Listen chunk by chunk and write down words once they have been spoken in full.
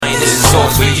This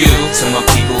one's for you. To my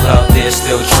people out there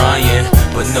still trying,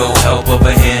 but no help up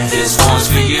ahead. This one's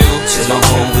for you. To my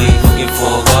homie looking for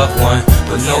a loved one,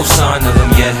 but no sign of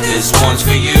them yet. This one's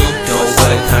for you. Don't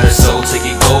let a kind of soul take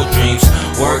your gold dreams.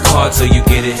 Work hard till you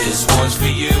get it. This one's for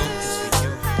you.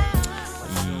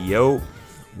 Yo,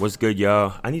 what's good,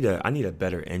 y'all? I need a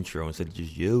better intro instead of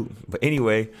just you. But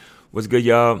anyway, what's good,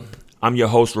 y'all? I'm your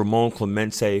host, Ramon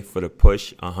Clemente, for the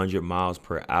Push 100 Miles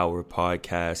Per Hour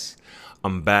podcast.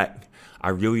 I'm back. I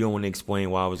really don't want to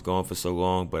explain why I was gone for so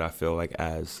long, but I feel like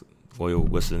as loyal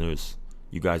listeners,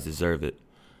 you guys deserve it.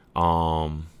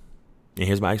 And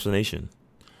here's my explanation.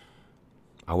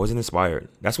 I wasn't inspired.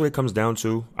 That's what it comes down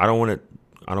to. I don't want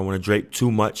to drape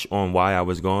too much on why I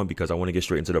was gone because I want to get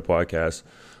straight into the podcast.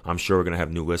 I'm sure we're going to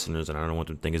have new listeners, and I don't want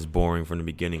them to think it's boring from the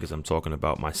beginning because I'm talking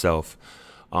about myself.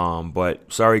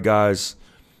 But sorry, guys.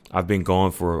 I've been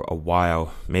gone for a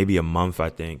while, maybe a month, I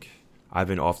think. I've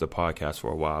been off the podcast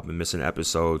for a while. I've been missing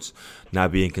episodes,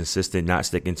 not being consistent, not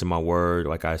sticking to my word.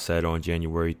 Like I said on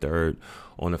January 3rd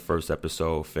on the first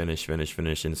episode, finish. And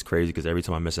it's crazy because every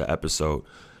time I miss an episode,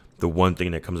 the one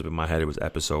thing that comes up in my head was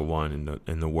episode 1,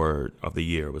 and the word of the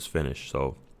year was finish.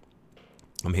 So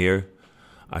I'm here.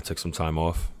 I took some time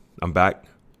off. I'm back.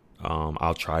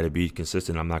 I'll try to be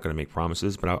consistent. I'm not going to make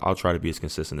promises, but I'll try to be as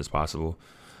consistent as possible.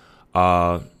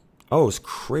 It's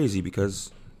crazy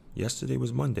because yesterday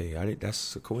was Monday.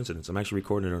 That's a coincidence. I'm actually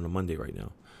recording it on a Monday right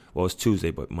now. Well, it's Tuesday,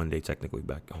 but Monday technically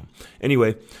back home.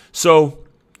 Anyway, so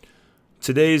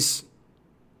today's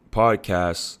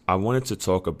podcast, I wanted to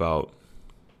talk about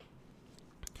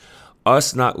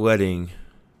us not letting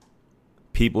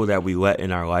people that we let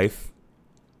in our life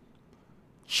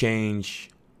change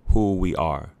who we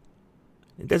are.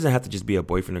 It doesn't have to just be a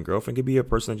boyfriend or girlfriend. It could be a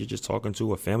person that you're just talking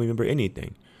to, a family member,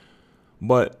 anything.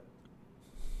 But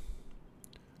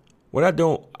I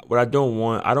don't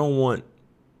want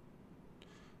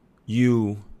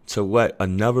you to let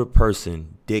another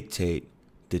person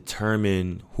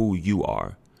determine who you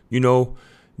are. You know,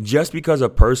 just because a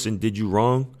person did you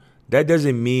wrong, that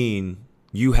doesn't mean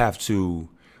you have to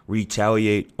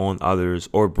retaliate on others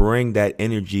or bring that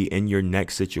energy in your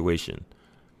next situation.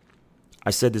 I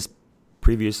said this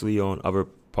previously on other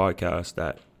podcasts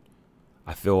that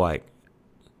I feel like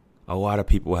a lot of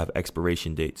people have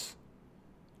expiration dates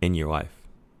in your life.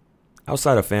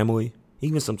 Outside of family,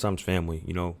 even sometimes family,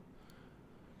 you know.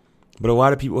 But a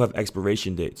lot of people have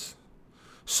expiration dates.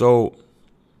 So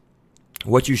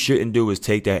what you shouldn't do is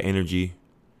take that energy,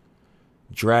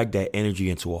 drag that energy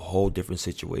into a whole different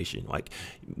situation. Like,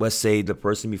 let's say the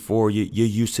person before you, you're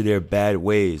used to their bad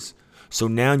ways. So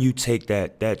now you take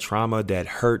that trauma, that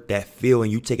hurt, that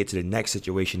feeling, you take it to the next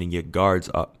situation and your guard's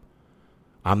up.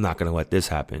 I'm not going to let this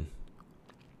happen.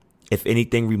 If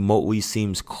anything remotely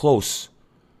seems close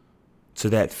to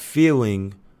that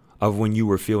feeling of when you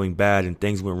were feeling bad and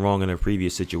things went wrong in a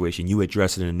previous situation, you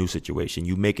address it in a new situation.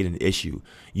 You make it an issue.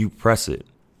 You press it.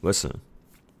 Listen.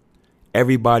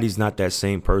 Everybody's not that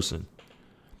same person.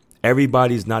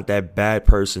 Everybody's not that bad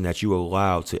person that you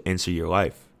allow to enter your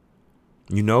life.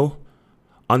 You know,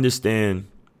 understand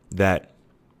that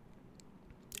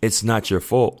it's not your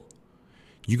fault.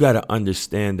 You got to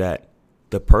understand that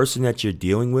the person that you're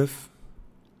dealing with,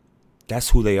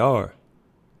 that's who they are.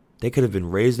 They could have been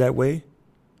raised that way.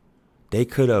 They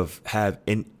could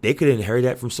they could inherit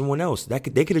that from someone else. They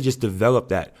could have just developed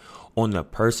that on the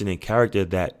person and character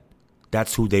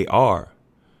that's who they are.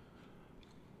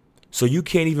 So you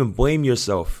can't even blame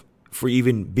yourself for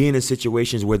even being in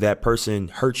situations where that person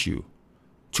hurts you,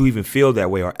 to even feel that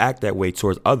way or act that way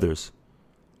towards others.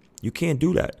 You can't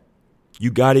do that. You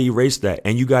got to erase that,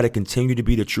 and you got to continue to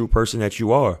be the true person that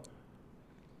you are.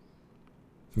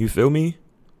 You feel me?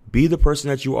 Be the person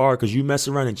that you are, because you mess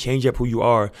around and change up who you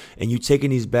are, and you take in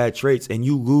these bad traits and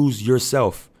you lose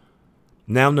yourself.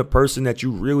 Now the person that you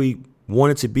really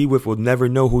wanted to be with will never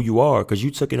know who you are because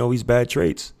you took in all these bad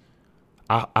traits.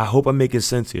 I hope I'm making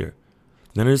sense here.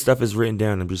 None of this stuff is written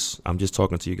down. I'm just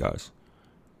talking to you guys.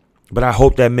 But I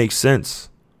hope that makes sense.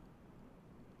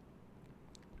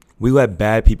 We let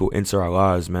bad people enter our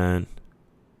lives, man,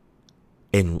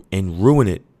 and ruin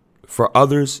it for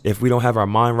others if we don't have our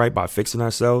mind right by fixing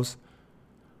ourselves.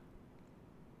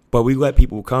 But we let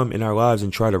people come in our lives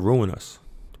and try to ruin us.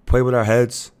 Play with our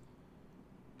heads.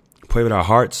 Play with our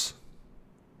hearts.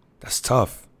 That's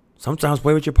tough. Sometimes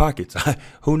play with your pockets.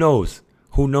 Who knows?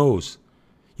 Who knows?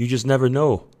 You just never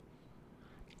know.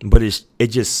 But it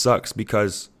just sucks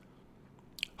because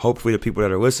hopefully the people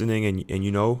that are listening and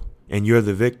you know, and you're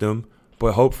the victim,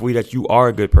 but hopefully that you are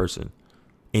a good person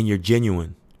and you're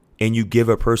genuine and you give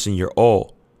a person your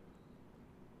all.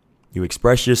 You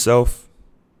express yourself.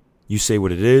 You say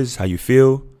what it is, how you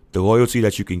feel. the loyalty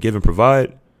that you can give and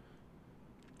provide.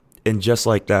 And just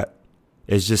like that,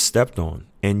 it's just stepped on,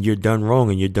 and you're done wrong,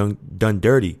 and you're done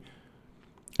dirty.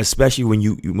 Especially when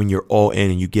you're all in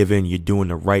and you give in, you're doing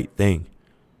the right thing,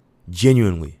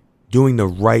 genuinely doing the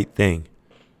right thing,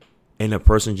 and a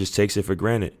person just takes it for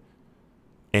granted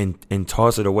and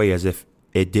toss it away as if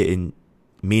it didn't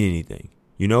mean anything.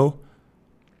 You know,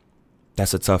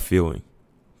 that's a tough feeling.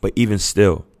 But even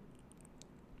still,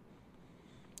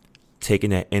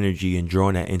 taking that energy and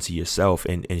drawing that into yourself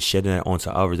and shedding that onto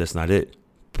others, that's not it.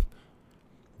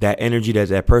 That energy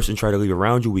that person tried to leave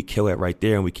around you, we kill it right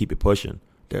there and we keep it pushing.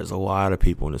 There's a lot of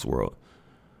people in this world.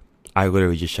 I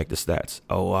literally just checked the stats.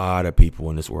 A lot of people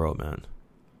in this world, man.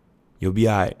 You'll be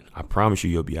all right. I promise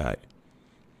you'll be all right.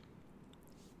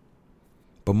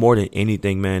 But more than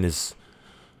anything, man, is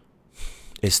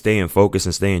staying focused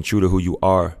and staying true to who you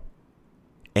are,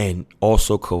 and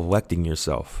also collecting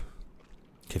yourself.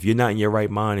 If you're not in your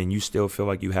right mind and you still feel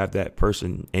like you have that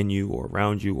person in you or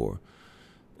around you or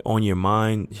on your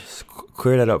mind, just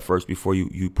clear that up first before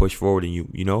you push forward and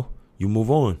you move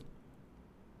on.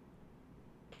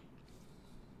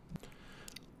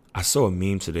 I saw a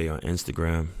meme today on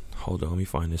Instagram. Hold on, let me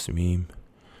find this meme.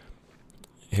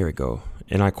 Here we go.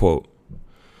 And I quote,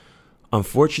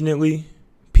 "Unfortunately,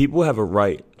 people have a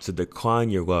right to decline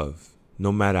your love,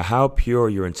 no matter how pure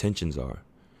your intentions are.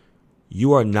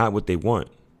 You are not what they want,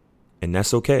 and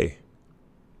that's okay."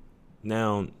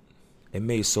 Now, it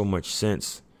made so much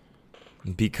sense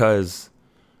because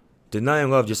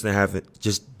denying love just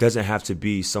doesn't have to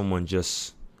be someone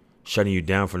just shutting you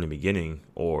down from the beginning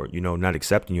or, not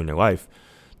accepting you in their life.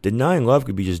 Denying love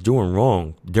could be just doing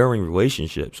wrong during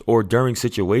relationships or during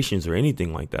situations or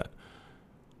anything like that.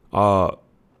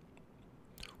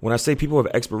 When I say people have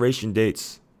expiration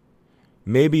dates,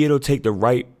 maybe it'll take the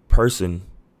right person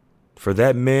for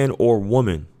that man or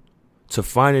woman to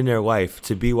find in their life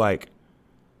to be like,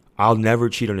 I'll never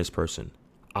cheat on this person.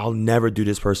 I'll never do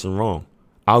this person wrong.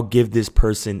 I'll give this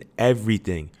person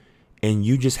everything. And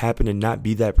you just happen to not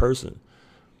be that person.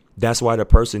 That's why the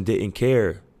person didn't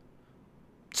care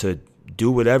to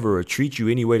do whatever or treat you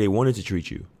any way they wanted to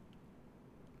treat you.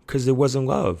 Because it wasn't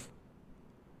love.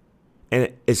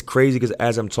 And it's crazy because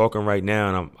as I'm talking right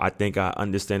now, and I think I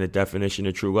understand the definition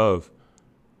of true love.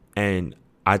 And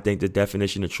I think the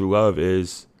definition of true love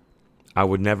is I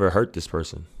would never hurt this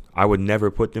person. I would never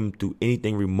put them through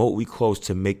anything remotely close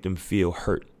to make them feel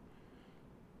hurt.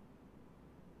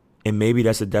 And maybe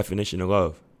that's the definition of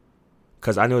love.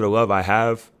 Because I know the love I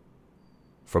have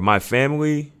for my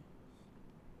family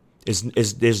is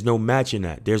there's no matching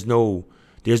that. There's no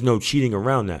cheating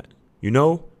around that.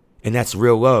 And that's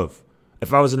real love.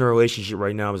 If I was in a relationship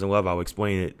right now, I was in love, I would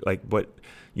explain it. But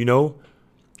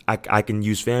I can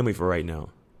use family for right now.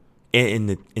 And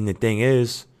the thing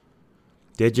is,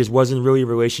 there just wasn't really a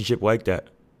relationship like that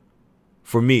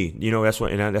for me. That's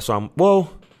why I'm,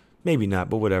 well, maybe not,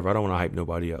 but whatever. I don't want to hype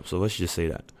nobody up. So let's just say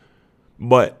that.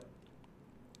 But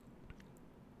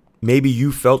maybe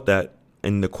you felt that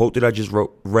in the quote that I just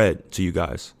read to you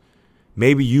guys.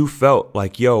 Maybe you felt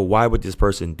like, yo, why would this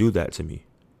person do that to me?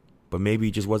 But maybe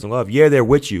it just wasn't love. Yeah, they're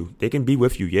with you. They can be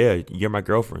with you. Yeah, you're my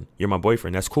girlfriend. You're my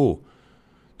boyfriend. That's cool.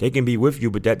 They can be with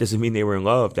you, but that doesn't mean they were in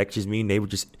love. That just means they were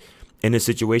just in a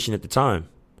situation at the time.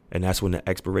 And that's when the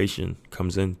expiration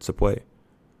comes into play.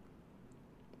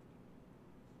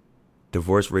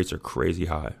 Divorce rates are crazy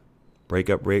high.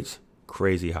 Breakup rates,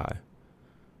 crazy high.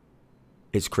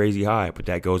 It's crazy high, but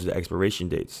that goes to the expiration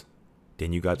dates.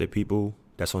 Then you got the people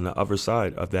that's on the other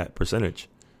side of that percentage.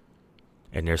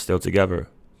 And they're still together.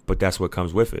 But that's what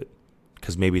comes with it.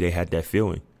 Because maybe they had that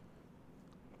feeling.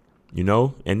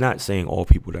 And not saying all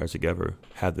people that are together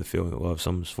have the feeling of love.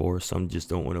 Some is forced. Some just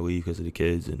don't want to leave because of the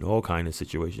kids and all kind of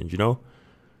situations,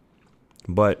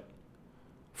 But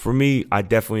for me, I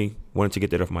definitely wanted to get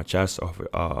that off my chest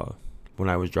when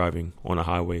I was driving on a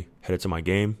highway headed to my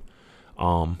game.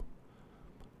 I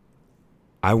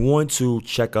want to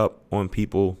check up on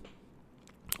people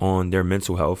on their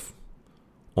mental health,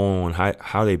 on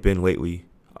how they've been lately.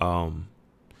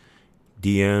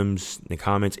 DMs, the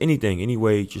comments, anything,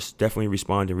 anyway, just definitely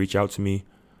respond and reach out to me.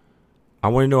 I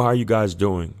want to know how you guys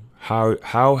doing.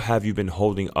 How have you been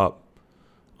holding up?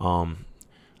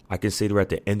 I can say we're at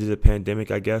the end of the pandemic,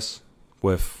 I guess,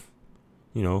 with,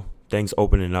 things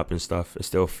opening up and stuff.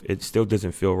 It still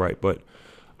doesn't feel right, but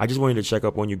I just wanted to check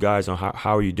up on you guys on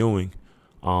how are you doing.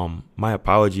 My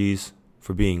apologies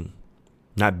for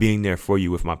not being there for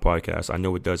you with my podcast. I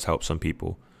know it does help some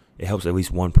people. It helps at least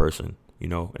one person,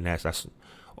 and that's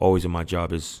always in my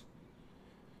job is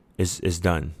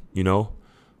done,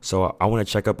 So I want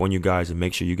to check up on you guys and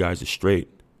make sure you guys are straight.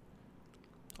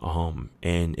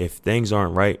 And if things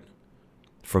aren't right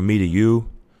from me to you,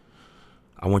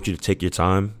 I want you to take your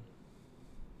time.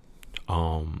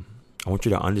 I want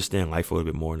you to understand life a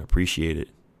little bit more and appreciate it.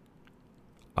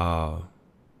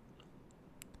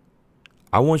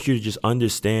 I want you to just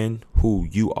understand who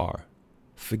you are.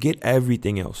 Forget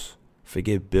everything else.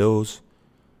 Forget bills.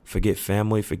 Forget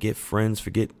family. Forget friends.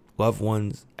 Forget loved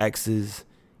ones, exes,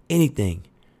 anything.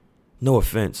 No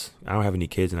offense. I don't have any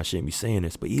kids and I shouldn't be saying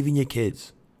this, but even your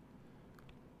kids.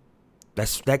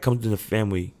 That comes in the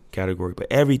family category. But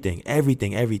everything.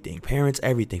 Parents,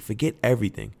 everything. Forget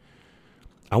everything.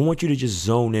 I want you to just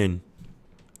zone in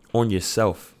on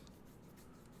yourself.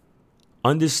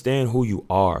 Understand who you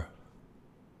are.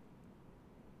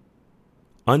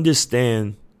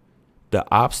 Understand the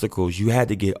obstacles you had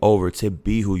to get over to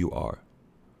be who you are.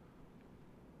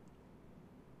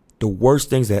 The worst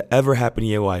things that ever happened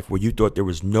in your life where you thought there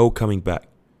was no coming back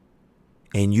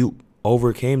and you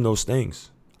overcame those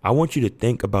things. I want you to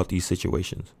think about these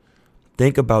situations.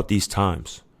 Think about these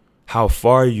times, how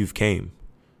far you've came,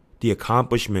 the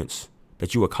accomplishments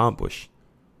that you accomplished,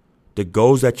 the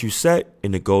goals that you set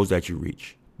and the goals that you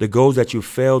reach, the goals that you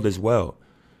failed as well.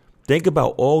 Think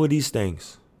about all of these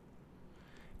things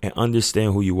and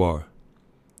understand who you are.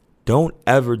 Don't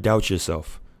ever doubt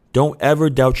yourself. Don't ever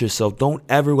doubt yourself. Don't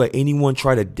ever let anyone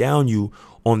try to down you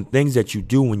on things that you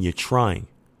do when you're trying.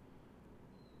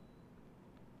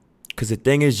 Because the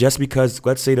thing is, just because,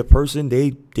 let's say the person,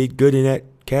 they did good in that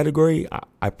category,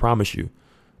 I promise you,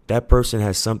 that person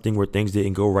has something where things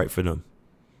didn't go right for them.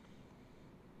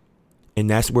 And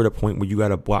that's where the point where you got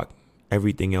to block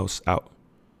everything else out.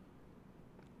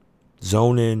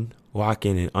 Zone in, lock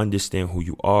in, and understand who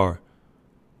you are.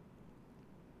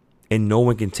 And no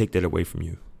one can take that away from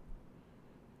you.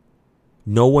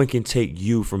 No one can take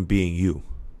you from being you.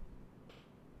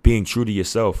 Being true to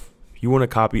yourself. You want to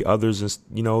copy others,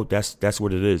 and that's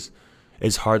what it is.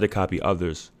 It's hard to copy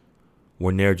others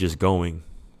when they're just going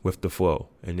with the flow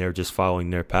and they're just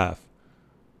following their path.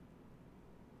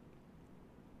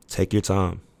 Take your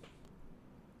time.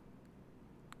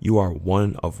 You are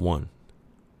one of one.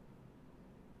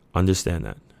 Understand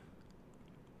that.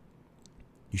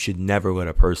 You should never let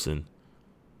a person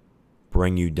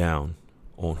bring you down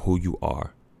on who you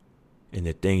are and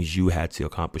the things you had to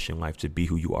accomplish in life to be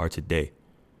who you are today.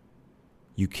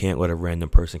 You can't let a random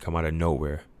person come out of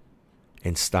nowhere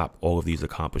and stop all of these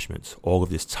accomplishments, all of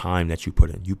this time that you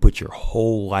put in. You put your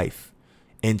whole life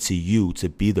into you to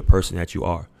be the person that you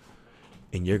are.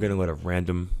 And you're going to let a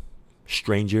random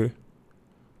stranger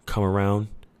come around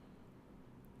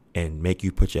and make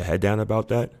you put your head down about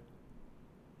that?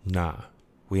 Nah,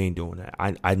 we ain't doing that.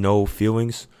 I know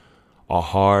feelings are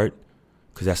hard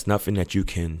because that's nothing that you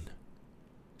can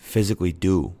physically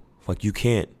do. Like you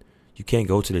can't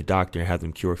go to the doctor and have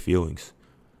them cure feelings.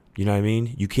 You know what I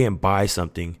mean? You can't buy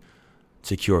something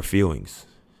to cure feelings.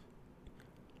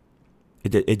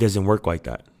 It doesn't work like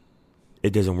that.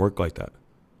 It doesn't work like that.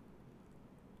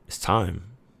 It's time.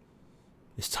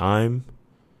 It's time.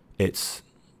 It's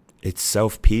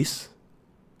self-peace.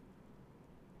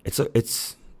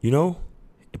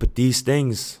 But these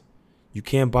things, you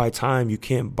can't buy time. You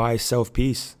can't buy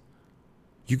self-peace.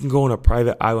 You can go on a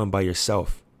private island by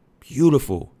yourself.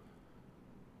 Beautiful.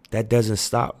 That doesn't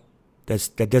stop.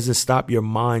 That doesn't stop your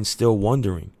mind still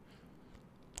wondering.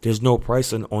 There's no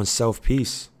price on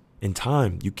self-peace and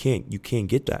time. You can't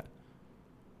get that.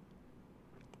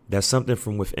 That's something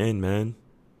from within, man.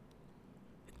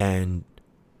 And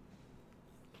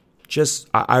just,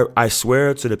 I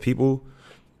swear to the people,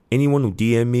 anyone who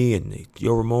DM me and,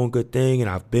 yo, Ramon, good thing, and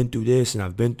I've been through this and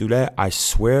I've been through that, I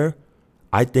swear,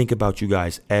 I think about you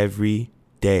guys every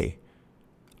day.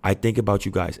 I think about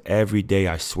you guys every day,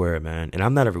 I swear, man. And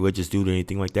I'm not a religious dude or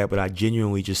anything like that, but I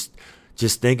genuinely just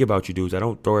think about you dudes. I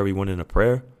don't throw everyone in a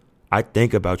prayer. I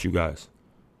think about you guys.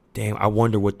 Damn, I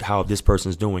wonder how this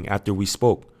person's doing after we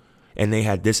spoke. And they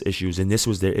had this issues, and this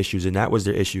was their issues, and that was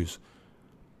their issues.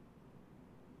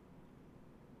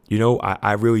 You know,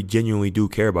 I really genuinely do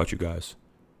care about you guys.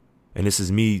 And this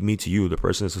is me to you, the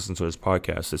person that's listening to this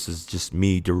podcast. This is just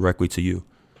me directly to you.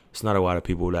 It's not a lot of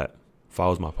people that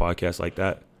follows my podcast like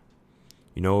that.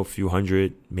 You know, a few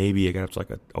hundred, maybe it got up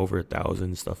to over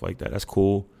 1,000, stuff like that. That's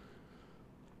cool.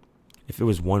 If it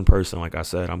was one person, like I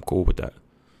said, I'm cool with that.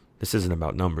 This isn't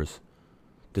about numbers.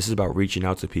 This is about reaching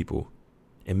out to people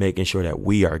and making sure that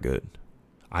we are good.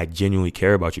 I genuinely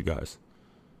care about you guys.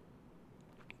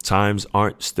 Times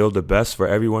aren't still the best for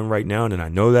everyone right now, and I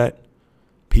know that.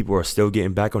 People are still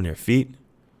getting back on their feet.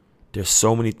 There's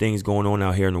so many things going on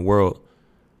out here in the world,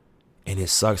 and it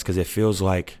sucks because it feels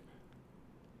like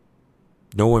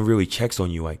no one really checks on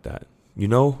you like that, you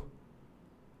know?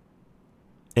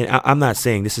 And I'm not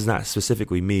saying this is not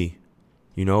specifically me.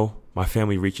 You know, my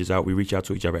family reaches out. We reach out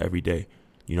to each other every day.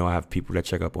 You know, I have people that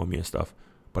check up on me and stuff.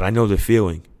 But I know the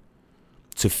feeling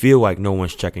to feel like no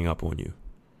one's checking up on you.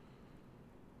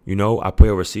 You know, I play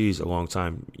overseas a long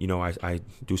time. You know, I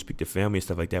do speak to family and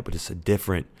stuff like that. But it's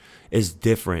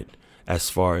different as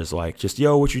far as like just,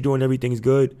 yo, what you doing? Everything's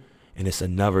good. And it's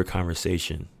another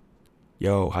conversation.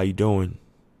 Yo, how you doing?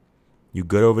 You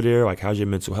good over there? Like, how's your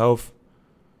mental health?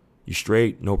 You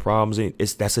straight? No problems?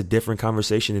 That's a different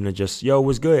conversation than just, yo,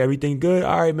 what's good? Everything good?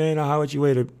 All right, man. I'll holler at you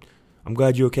later. I'm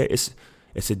glad you're okay.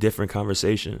 It's a different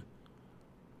conversation.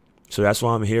 So that's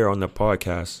why I'm here on the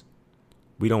podcast.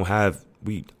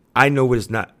 I know what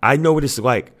it's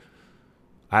like.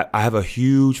 I have a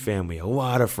huge family, a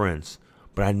lot of friends,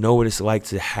 but I know what it's like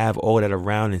to have all that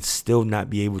around and still not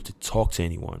be able to talk to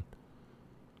anyone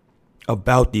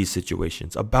about these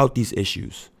situations, about these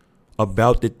issues,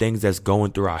 about the things that's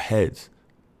going through our heads.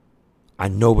 I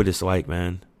know what it's like,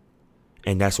 man.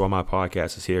 And that's why my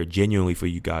podcast is here, genuinely for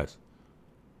you guys.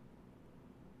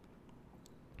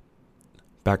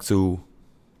 Back to,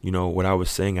 you know, what I was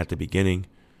saying at the beginning.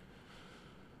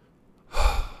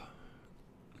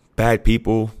 Bad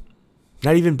people,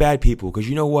 not even bad people, because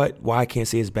you know what? Why I can't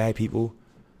say it's bad people?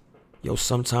 Yo,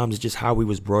 sometimes it's just how we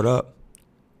was brought up.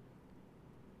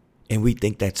 And we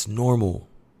think that's normal.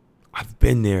 I've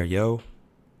been there, yo.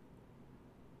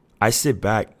 I sit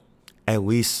back at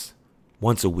least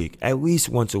once a week,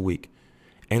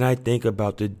 and I think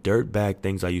about the dirtbag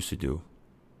things I used to do.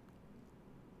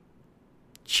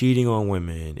 Cheating on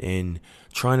women and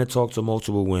trying to talk to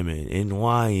multiple women and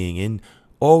lying and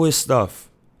all this stuff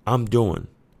I'm doing.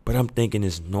 But I'm thinking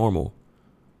it's normal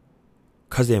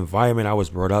because the environment I was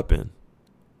brought up in.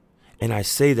 And I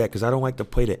say that because I don't like to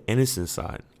play the innocent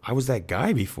side. I was that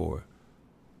guy before.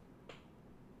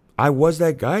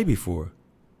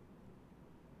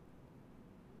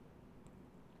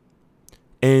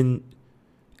 And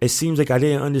it seems like I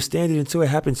didn't understand it until it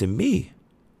happened to me.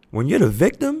 When you're the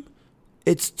victim,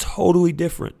 it's totally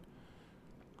different.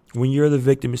 When you're the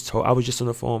victim, I was just on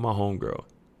the phone with my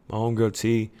homegirl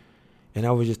T, and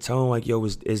I was just telling her, like, yo,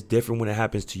 it's different when it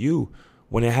happens to you.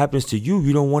 When it happens to you,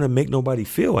 you don't want to make nobody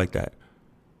feel like that.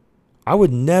 I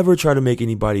would never try to make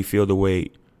anybody feel the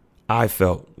way I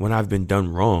felt when I've been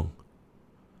done wrong.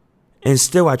 And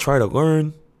still, I try to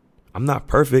learn. I'm not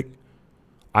perfect.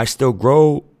 I still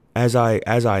grow as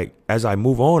I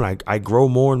move on. I grow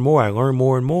more and more. I learn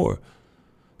more and more.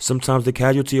 Sometimes the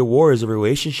casualty of war is a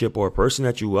relationship or a person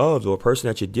that you love or a person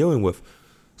that you're dealing with.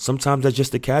 Sometimes that's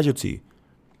just a casualty.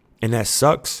 And that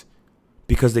sucks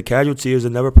because the casualty is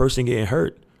another person getting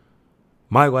hurt.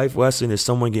 My life lesson is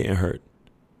someone getting hurt.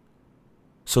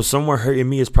 So someone hurting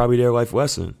me is probably their life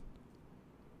lesson.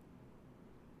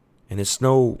 And it's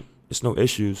no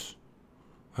issues.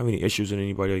 I don't have any issues with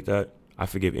anybody like that. I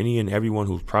forgive any and everyone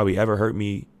who's probably ever hurt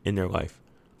me in their life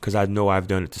because I know I've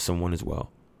done it to someone as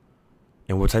well.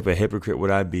 And what type of hypocrite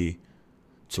would I be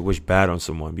to wish bad on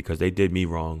someone because they did me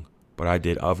wrong, but I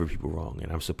did other people wrong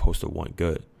and I'm supposed to want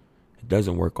good? It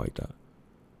doesn't work like that.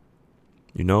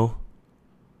 You know?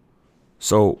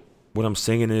 So what I'm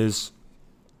saying is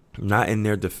not in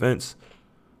their defense,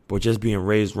 but just being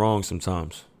raised wrong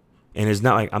sometimes. And it's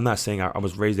not like, I'm not saying I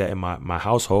was raised that in my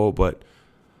household, but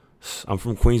I'm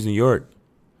from Queens, New York.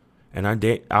 And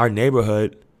our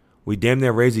neighborhood, we damn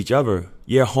near raise each other.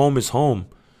 Yeah, home is home.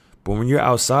 But when you're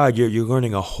outside, you're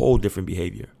learning a whole different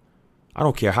behavior. I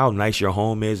don't care how nice your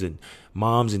home is and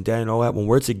moms and dad and all that. When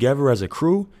we're together as a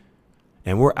crew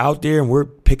and we're out there and we're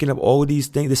picking up all of these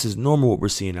things, this is normal what we're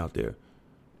seeing out there.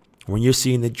 When you're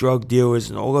seeing the drug dealers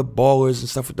and all the ballers and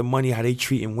stuff with the money, how they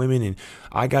treating women and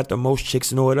I got the most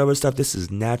chicks and all that other stuff, this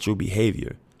is natural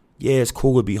behavior. Yeah, it's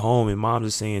cool to be home and moms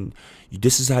are saying,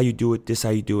 this is how you do it, this is how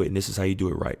you do it, and this is how you do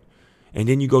it right. And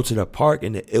then you go to the park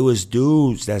and the illest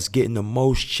dudes that's getting the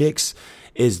most chicks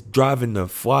is driving the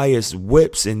flyest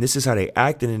whips and this is how they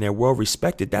acting and they're well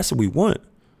respected. That's what we want.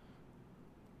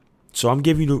 So I'm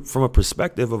giving you from a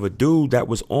perspective of a dude that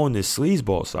was on this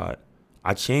sleazeball side.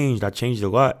 I changed a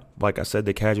lot. Like I said,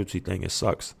 the casualty thing, it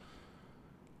sucks.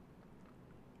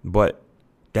 But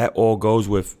that all goes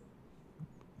with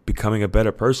becoming a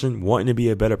better person, wanting to be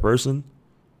a better person.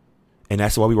 And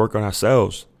that's why we work on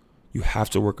ourselves. You have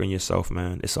to work on yourself,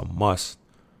 man. It's a must.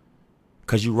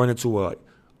 Because you run into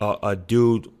a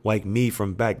dude like me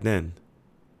from back then.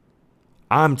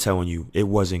 I'm telling you, it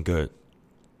wasn't good.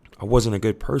 I wasn't a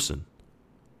good person.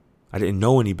 I didn't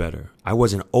know any better. I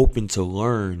wasn't open to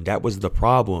learn. That was the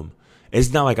problem.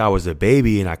 It's not like I was a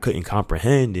baby and I couldn't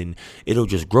comprehend and it'll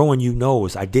just grow on you. No,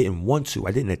 I didn't want to.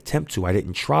 I didn't attempt to. I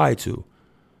didn't try to.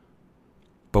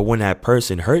 But when that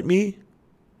person hurt me,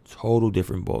 Total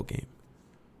different ball game.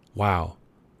 Wow.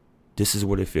 This is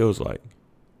what it feels like.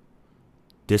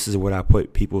 This is what I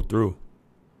put people through.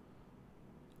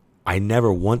 I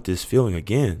never want this feeling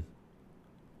again.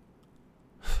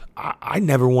 I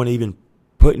never want to even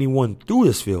put anyone through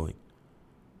this feeling.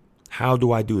 How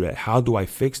do I do that? How do I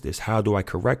fix this? How do I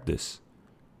correct this?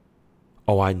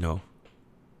 Oh, I know.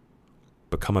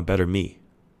 Become a better me.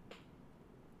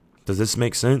 Does this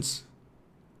make sense?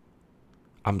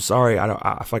 I'm sorry. I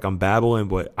feel like I'm babbling,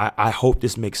 but I hope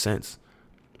this makes sense.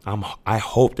 I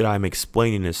hope that I'm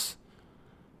explaining this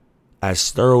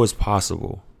as thorough as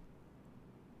possible.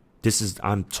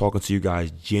 I'm talking to you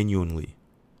guys genuinely,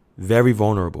 very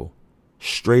vulnerable,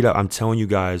 straight up. I'm telling you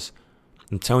guys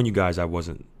I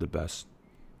wasn't the best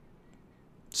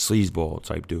sleazeball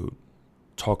type dude,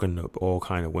 talking to all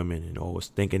kind of women and always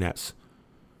thinking that's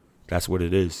what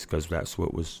it is, because that's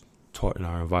what was taught in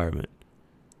our environment.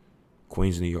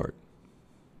 Queens, New York.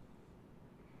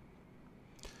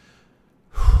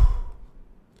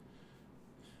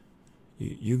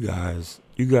 You guys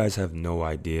have no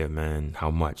idea, man,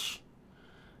 how much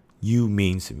you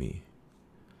mean to me.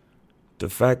 The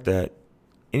fact that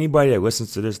anybody that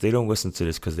listens to this, they don't listen to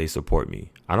this because they support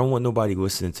me. I don't want nobody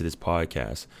listening to this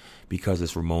podcast because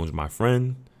it's Ramon's my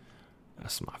friend.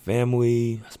 That's my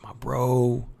family. That's my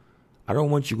bro. I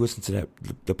don't want you to listen to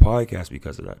the podcast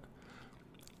because of that.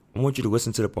 I want you to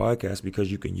listen to the podcast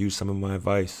because you can use some of my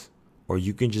advice, or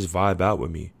you can just vibe out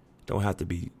with me. Don't have to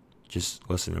be just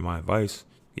listening to my advice.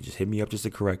 You just hit me up just to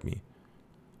correct me.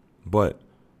 But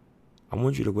I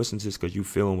want you to listen to this because you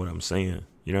feeling what I'm saying.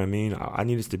 You know what I mean? I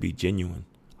need this to be genuine.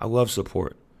 I love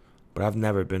support, but I've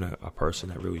never been a person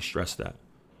that really stressed that.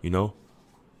 You know?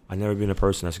 I've never been a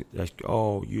person that's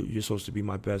oh, you're supposed to be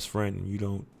my best friend and you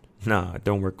don't. Nah, it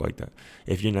don't work like that.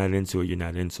 If you're not into it, you're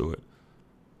not into it.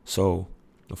 So,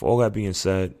 with all that being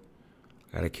said,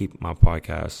 I got to keep my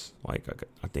podcast, like,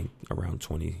 I think around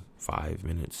 25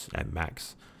 minutes at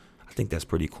max. I think that's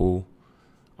pretty cool.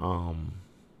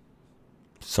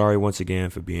 Sorry once again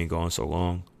for being gone so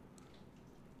long.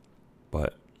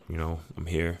 But, I'm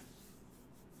here.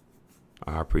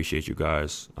 I appreciate you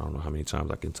guys. I don't know how many times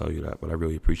I can tell you that, but I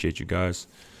really appreciate you guys.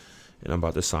 And I'm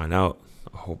about to sign out.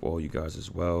 I hope all you guys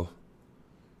is well.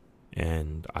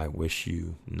 And I wish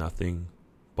you nothing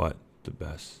but the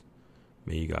best.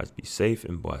 May you guys be safe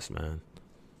and blessed, man.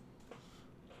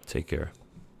 Take care.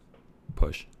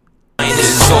 Push.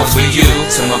 This song's for you,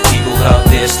 to my people out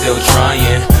there still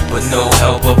trying, but no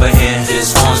help up ahead.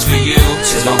 This one's for you,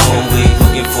 to my homie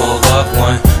looking for a loved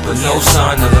one, but no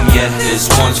sign of them yet. This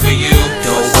one's for you,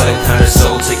 don't let kind of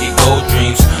soul take your gold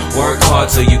dreams. Work hard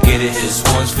till you get it. This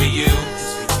one's for you.